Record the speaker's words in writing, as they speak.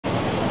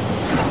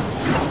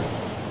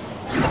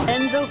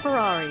Enzo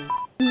Ferrari.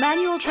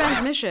 Manual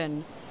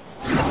transmission.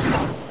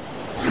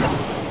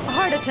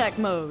 Heart attack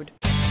mode.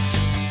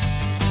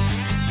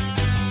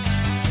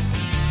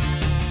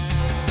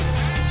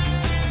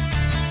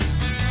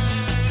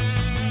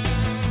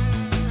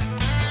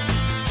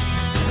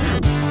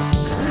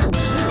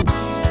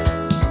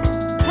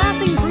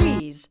 Passing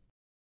breeze.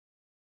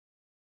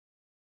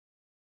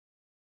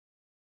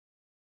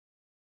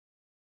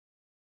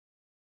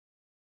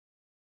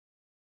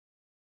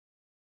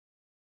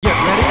 Get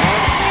ready.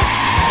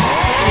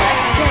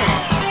 Let's go.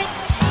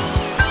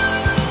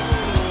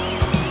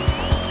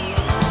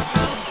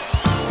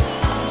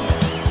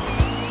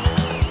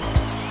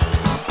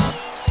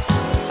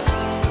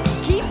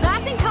 Keep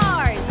passing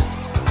cars.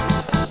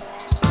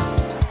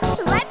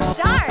 Let's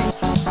start.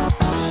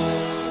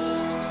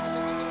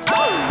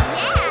 Oh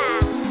yeah!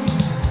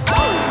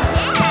 Oh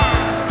yeah!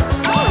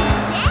 Oh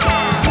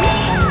yeah!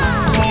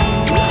 Yeehaw!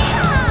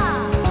 Yeehaw!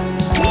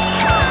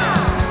 Yeehaw!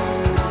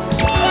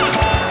 Yeah!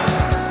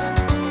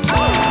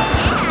 Oh yeah!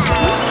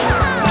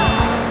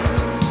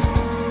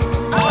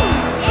 Oh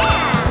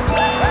yeah!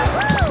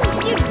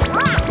 Woo-hoo-hoo! You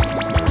rock!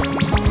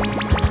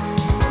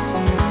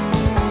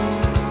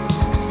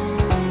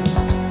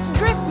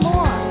 Drift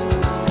more.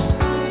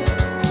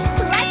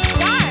 Let's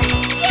start!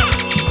 Yeah!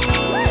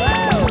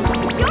 Woo-hoo!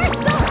 You're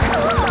so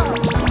cool!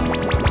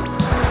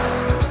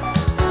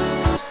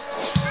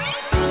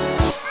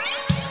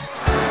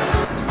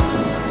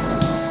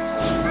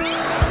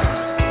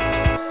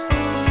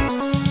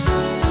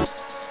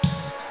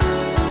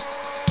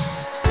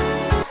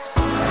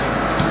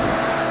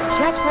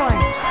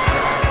 Checkpoint.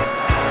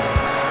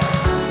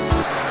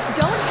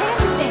 Don't hit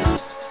anything.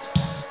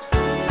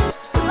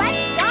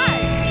 Let's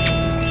start.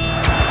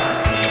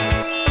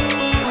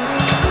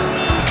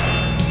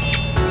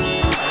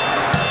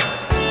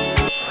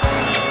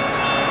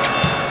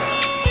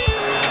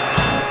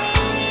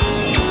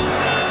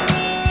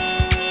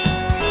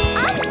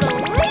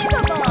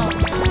 Unbelievable!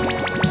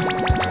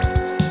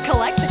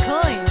 Collect the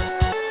coins.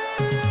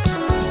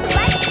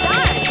 Let's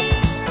start.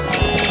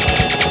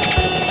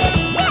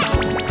 Yeah!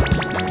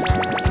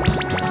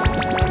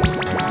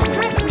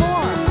 Drift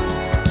more.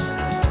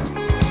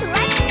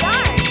 Let's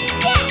start.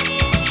 Yeah!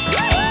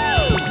 Woo!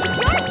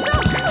 You're so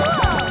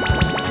cool!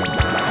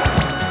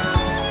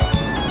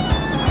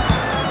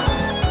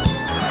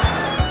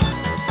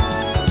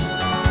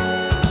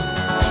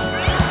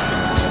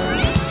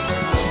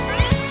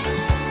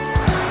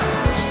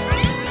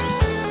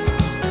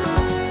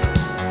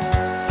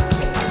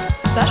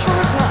 Special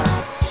request.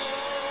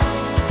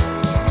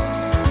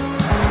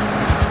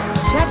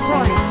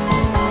 Checkpoint.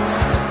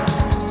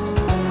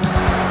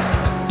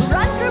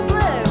 Run through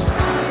blue.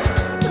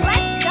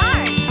 Let's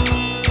start.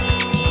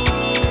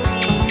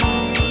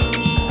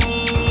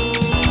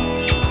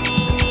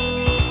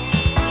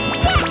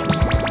 Yeah!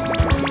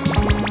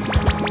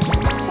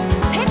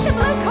 Hit the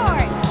blue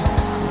cord.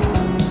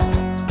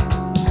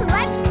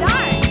 Let's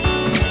start.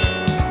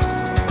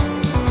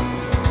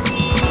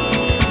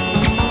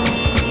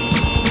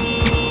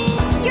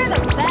 You're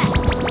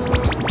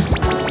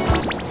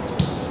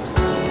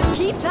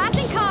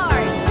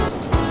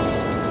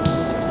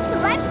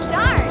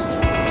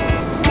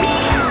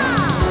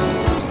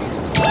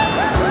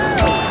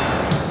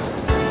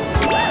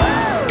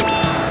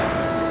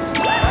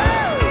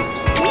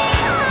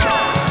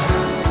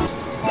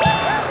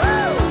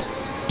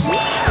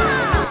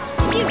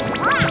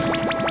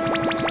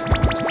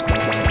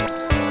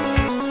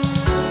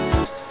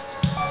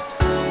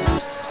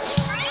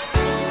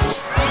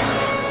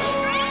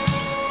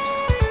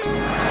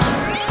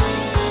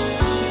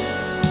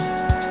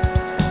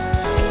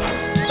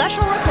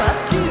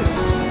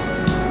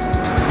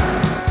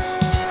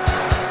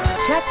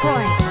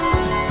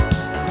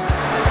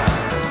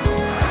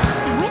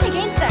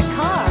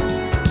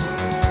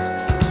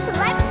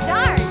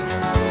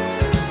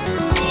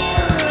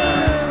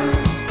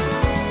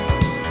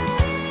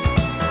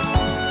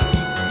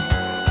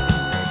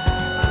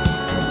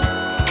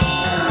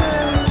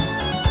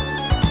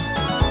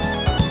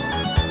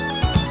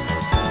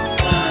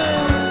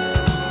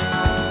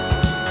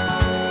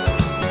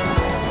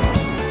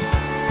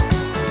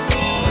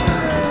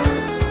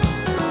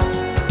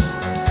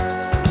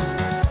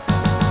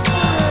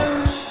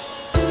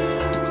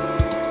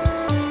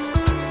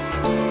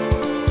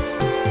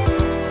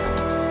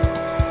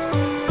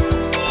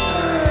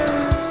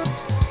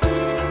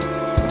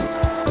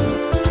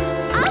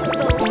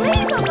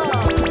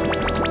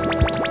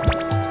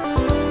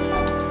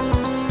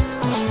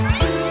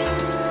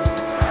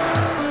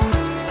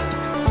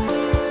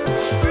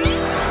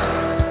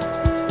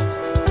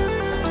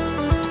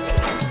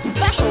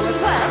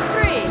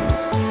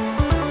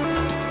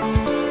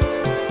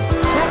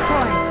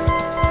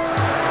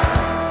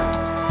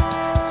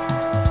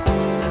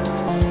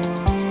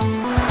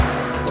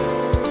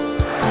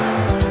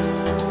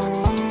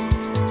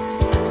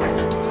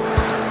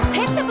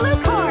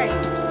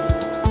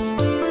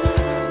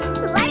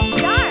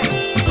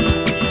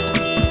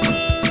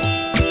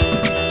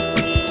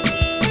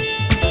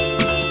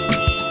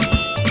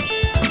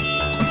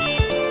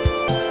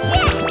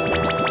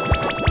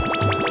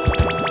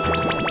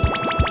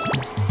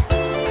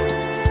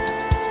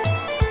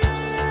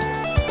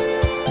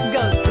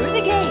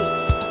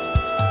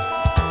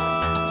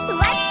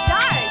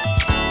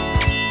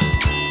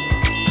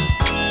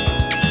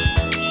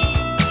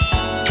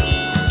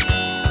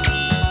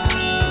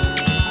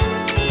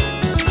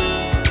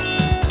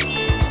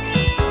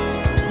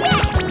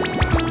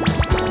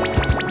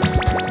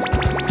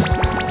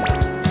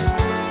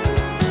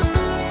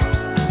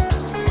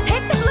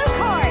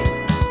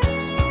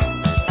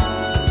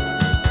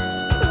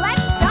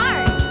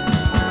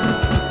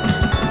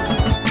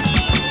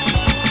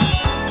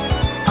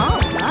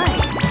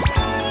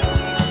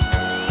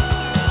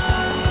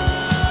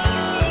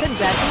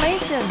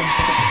Ignition.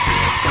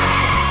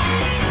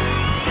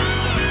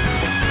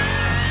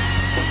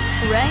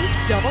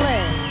 Rank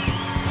AA.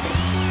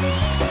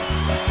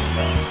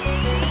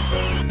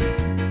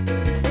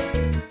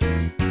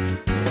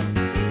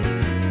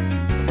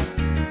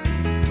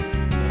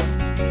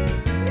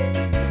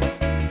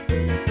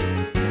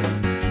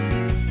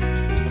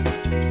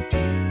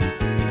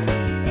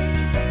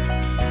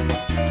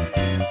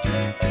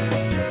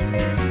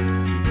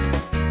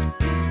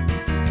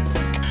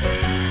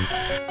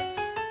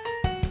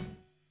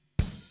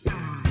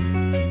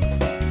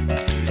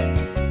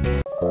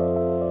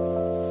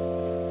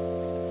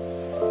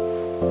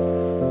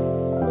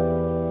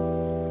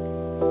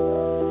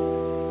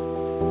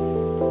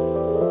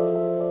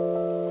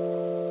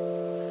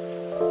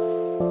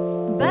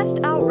 Best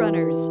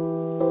Outrunners.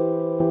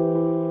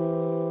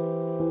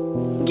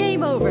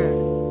 Game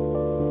over.